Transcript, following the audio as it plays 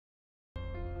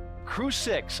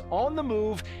Crew-6 on the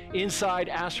move inside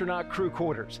astronaut crew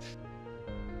quarters.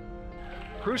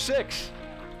 Crew-6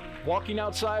 walking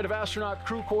outside of astronaut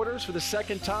crew quarters for the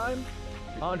second time.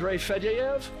 Andrey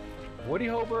Fedyaev, Woody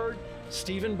Hoburg,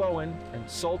 Stephen Bowen, and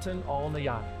Sultan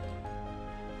Alneyadi.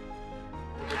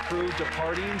 The crew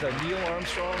departing the Neil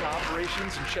Armstrong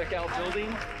Operations and Checkout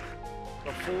Building,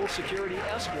 a full security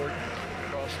escort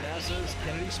across NASA's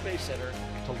Kennedy Space Center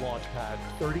to launch pad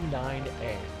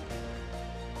 39A.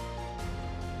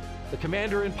 The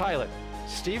commander and pilot,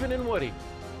 Stephen and Woody,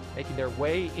 making their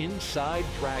way inside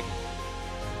Dragon.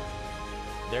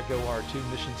 There go our two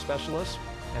mission specialists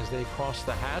as they cross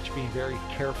the hatch, being very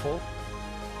careful.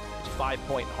 It's a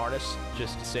 5-point harness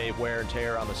just to save wear and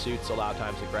tear on the suits. A lot of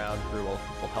times the ground crew will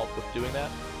help with doing that.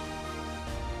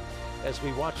 As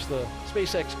we watch the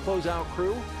SpaceX closeout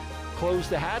crew close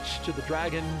the hatch to the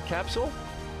Dragon capsule.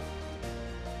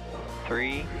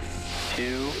 3,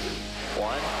 2,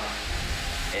 1.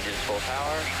 Engines full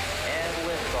power and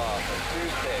liftoff of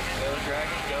Crew-6. Go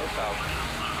Dragon, go Falcon.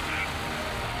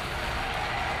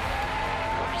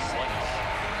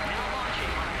 Now launching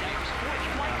on Endeavour's fourth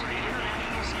flight to the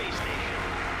International Space Station.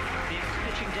 Vehicles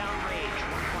pitching down range,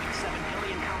 1.7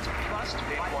 billion pounds of thrust,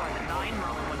 5.9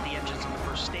 Merlin with the engines on the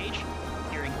first stage.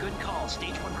 Hearing good calls,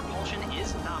 stage 1 propulsion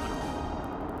is nominal.